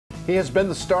He has been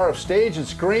the star of stage and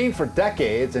screen for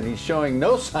decades, and he's showing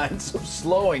no signs of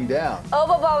slowing down.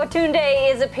 Obba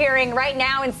Babatunde is appearing right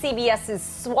now in CBS's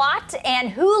S.W.A.T.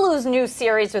 and Hulu's new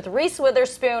series with Reese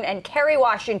Witherspoon and Kerry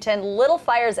Washington, Little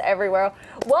Fires Everywhere.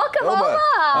 Welcome, Obba.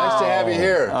 Nice to have you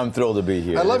here. I'm thrilled to be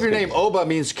here. I love your name. Obba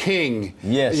means king.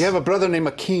 Yes. You have a brother named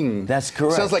a king. That's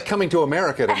correct. Sounds like coming to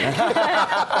America to me.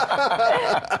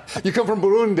 You come from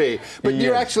Burundi, but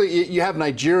you're actually, you have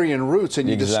Nigerian roots, and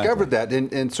you discovered that,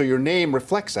 and so your name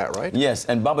reflects that, right? Yes,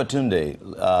 and Babatunde,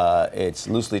 it's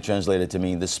loosely translated to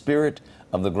mean the spirit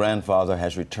of the grandfather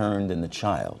has returned in the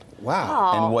child.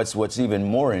 Wow. And what's even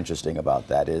more interesting about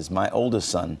that is my oldest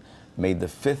son made the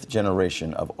 5th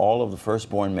generation of all of the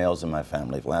firstborn males in my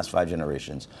family, the last 5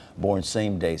 generations, born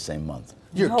same day, same month.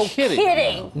 You're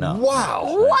kidding. No. Wow.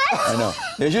 What? I know.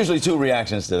 There's usually 2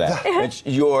 reactions to that. It's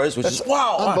yours, which is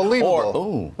wow, unbelievable. Or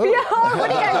ooh. What do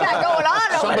you guys got going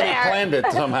on over Somebody there? planned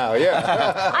it somehow,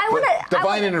 yeah.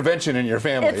 Divine intervention in your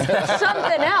family. It's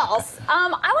something else.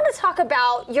 I want to talk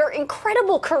about your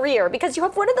incredible career, because you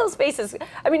have one of those faces.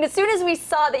 I mean, as soon as we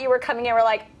saw that you were coming in, we're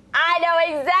like, I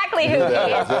know exactly who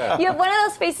he is. Yeah. You have one of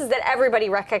those faces that everybody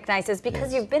recognizes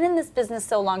because you've been in this business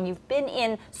so long. You've been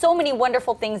in so many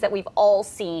wonderful things that we've all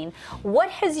seen. What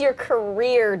has your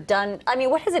career done? I mean,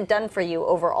 what has it done for you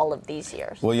over all of these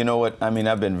years? Well, you know what? I mean,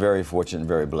 I've been very fortunate and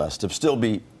very blessed to still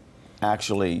be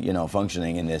actually, you know,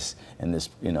 functioning in this,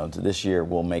 you know, this year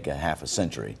will make a half a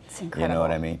century. It's incredible. You know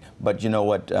what I mean? But you know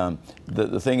what?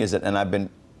 The thing is that, and I've been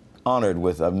honored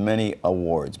with many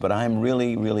awards, but I'm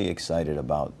really, really excited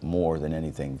about more than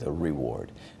anything the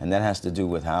reward. And that has to do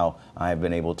with how I've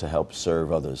been able to help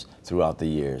serve others throughout the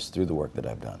years, through the work that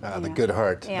I've done. The good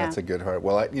heart. Yeah. That's a good heart.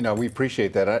 Well, you know, we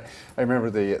appreciate that. I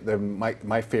remember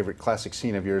my favorite classic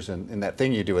scene of yours in that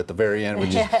thing you do at the very end,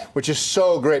 which is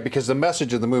so great, because the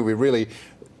message of the movie really,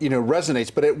 you know,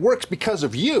 resonates, but it works because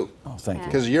of you. Oh, thank you.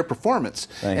 Because of your performance.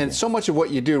 Thank you. So much of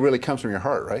what you do really comes from your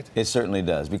heart, right? It certainly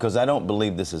does, because I don't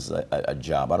believe this is a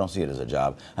job. I don't see it as a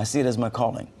job. I see it as my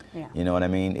calling. Yeah. You know what I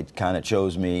mean? It kind of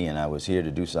chose me, and I was here to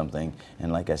do something.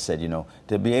 And like I said, you know,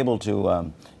 to be able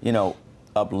to, you know,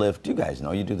 uplift, you guys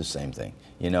know, you do the same thing.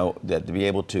 You know, that to be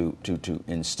able to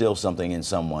instill something in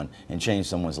someone and change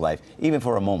someone's life, even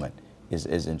for a moment,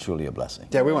 is truly a blessing.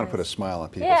 Yeah, we want to put a smile on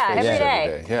people's faces every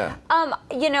day. Yeah.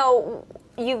 You know,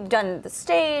 you've done the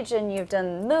stage, and you've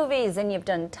done movies, and you've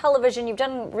done television. You've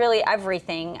done really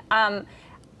everything.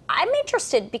 I'm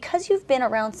interested, because you've been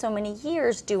around so many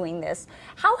years doing this,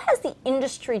 how has the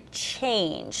industry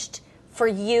changed for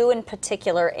you in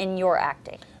particular in your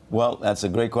acting? Well, that's a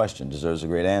great question, deserves a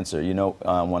great answer. You know,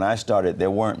 when I started,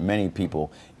 there weren't many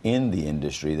people in the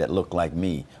industry that looked like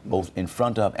me, both in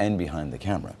front of and behind the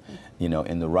camera, you know,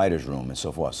 in the writer's room and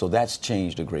so forth. So that's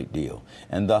changed a great deal.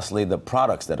 And thusly, the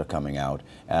products that are coming out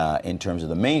in terms of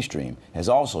the mainstream has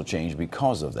also changed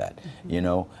because of that. You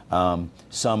know,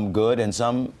 some good and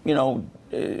some, you know,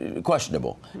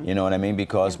 questionable, you know what I mean?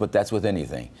 Because, but that's with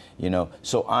anything, you know.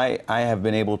 So I have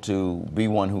been able to be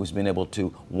one who's been able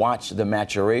to watch the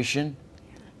maturation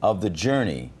of the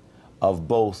journey of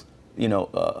both, you know,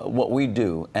 what we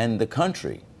do and the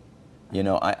country. You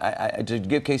know, to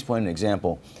give case point an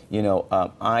example, you know,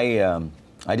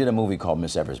 I did a movie called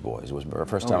Miss Ever's Boys. It was the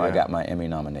first time I got my Emmy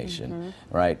nomination,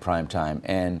 right, prime time.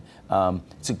 And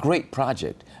it's a great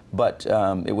project, but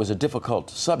it was a difficult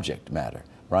subject matter.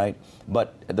 Right?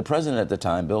 But the president at the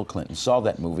time, Bill Clinton, saw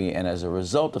that movie, and as a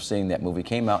result of seeing that movie,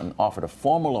 came out and offered a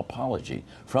formal apology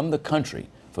from the country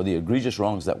for the egregious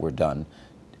wrongs that were done,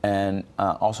 and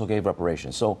also gave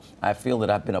reparations. So I feel that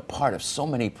I've been a part of so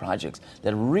many projects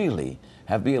that really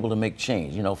have been able to make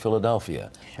change. You know,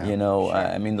 Philadelphia, you know,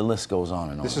 I mean, the list goes on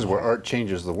and on. This is where art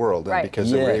changes the world, and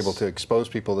because we're able to expose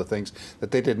people to things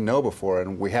that they didn't know before,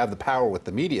 and we have the power with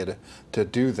the media to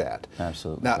do that.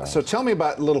 Absolutely. Now, so tell me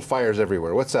about Little Fires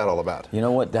Everywhere. What's that all about? You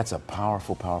know what? That's a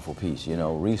powerful, powerful piece. You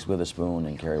know, Reese Witherspoon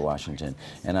and Kerry Washington.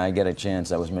 And I get a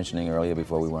chance, I was mentioning earlier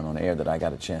before we went on air, that I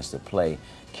got a chance to play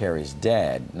Kerry's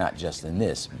dad, not just in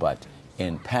this, but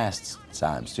in past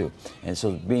times too. And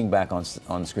so being back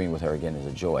on screen with her again is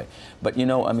a joy. But you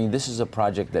know, I mean, this is a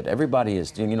project that everybody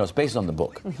is doing. You know, it's based on the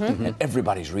book, and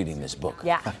everybody's reading this book.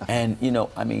 Yeah. And you know,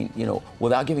 I mean, you know,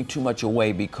 without giving too much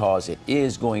away, because it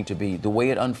is going to be, the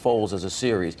way it unfolds as a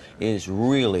series is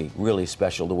really, really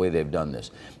special, the way they've done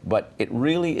this. But it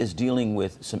really is dealing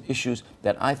with some issues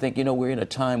that I think, you know, we're in a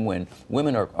time when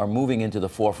women are moving into the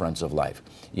forefronts of life.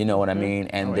 You know what I mean?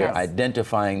 And they're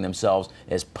identifying themselves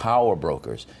as power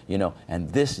brokers, you know, and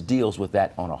this deals with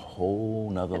that on a whole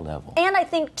nother level. And I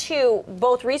think, too,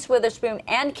 both Reese Witherspoon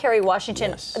and Kerry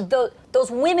Washington, Yes. those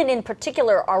women in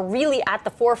particular are really at the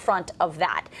forefront of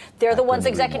that. They're the ones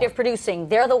executive producing.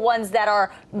 They're the ones that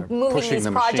are moving pushing these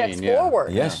the projects machine, yeah.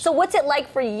 forward. Yes. So what's it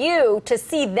like for you to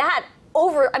see that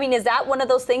over? I mean, is that one of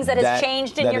those things that has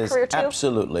changed in your career, too?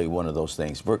 Absolutely one of those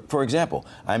things. For example,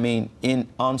 I mean,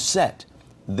 on set,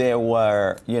 there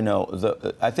were, you know,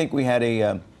 I think we had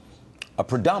a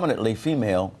predominantly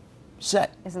female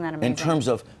set. Isn't that amazing? In terms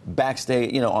of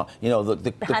backstage, you know,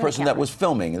 the person that was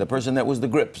filming, the person that was the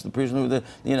grips, the person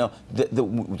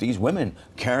who these women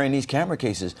carrying these camera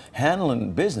cases,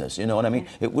 handling business. You know what I mean?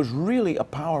 It was really a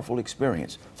powerful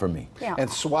experience for me. Yeah. And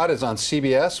S.W.A.T is on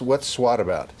CBS. What's S.W.A.T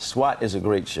about? S.W.A.T is a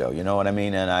great show. You know what I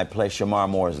mean? And I play Shamar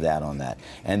Moore's dad on that,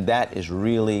 and that is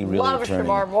really, really Love turning.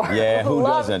 Shamar Moore. Yeah, who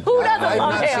doesn't? Who doesn't I've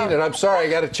love not him? seen it. I'm sorry. I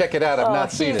got to check it out. I've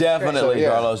not seen it. Definitely, So, yeah,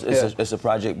 Carlos. yeah. It's a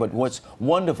project. But what's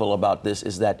wonderful about this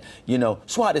is that, you know,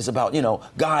 S.W.A.T is about, you know,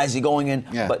 guys going in.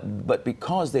 Yeah. But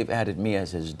because they've added me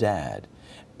as his dad,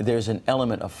 there's an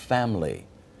element of family.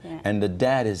 Yeah. And the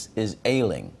dad is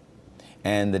ailing.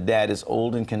 And the dad is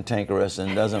old and cantankerous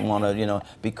and doesn't want to, you know,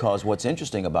 because what's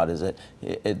interesting about it is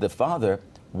that the father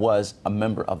was a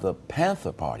member of the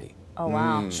Panther Party. Oh,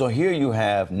 wow. So here you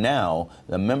have now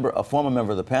a former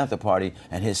member of the Panther Party,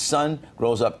 and his son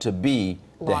grows up to be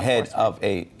the head of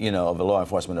a law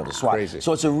enforcement of the SWAT. Crazy.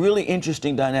 So it's a really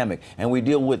interesting dynamic, and we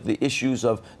deal with the issues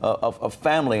of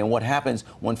family and what happens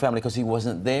when family, because he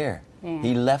wasn't there. Yeah.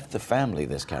 He left the family,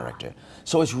 this character.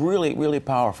 So it's really, really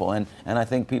powerful, and I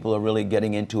think people are really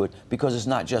getting into it because it's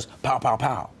not just pow, pow,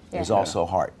 pow. There's also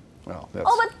heart. Well, that's...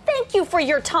 Oh, but thank you for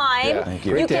your time. Yeah, thank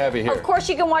you. Great to have you here. Of course,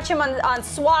 you can watch him on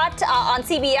S.W.A.T. On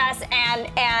CBS,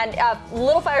 and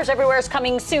Little Fires Everywhere is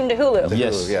coming soon to Hulu.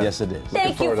 Yes, yeah. yes, it is.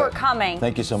 Thank you for coming.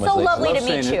 Thank you so much, So ladies. lovely to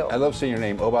meet you. I love saying your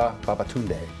name, Obba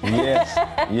Babatunde. Yes,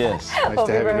 yes. Nice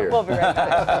to have you here. We'll be right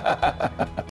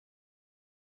back.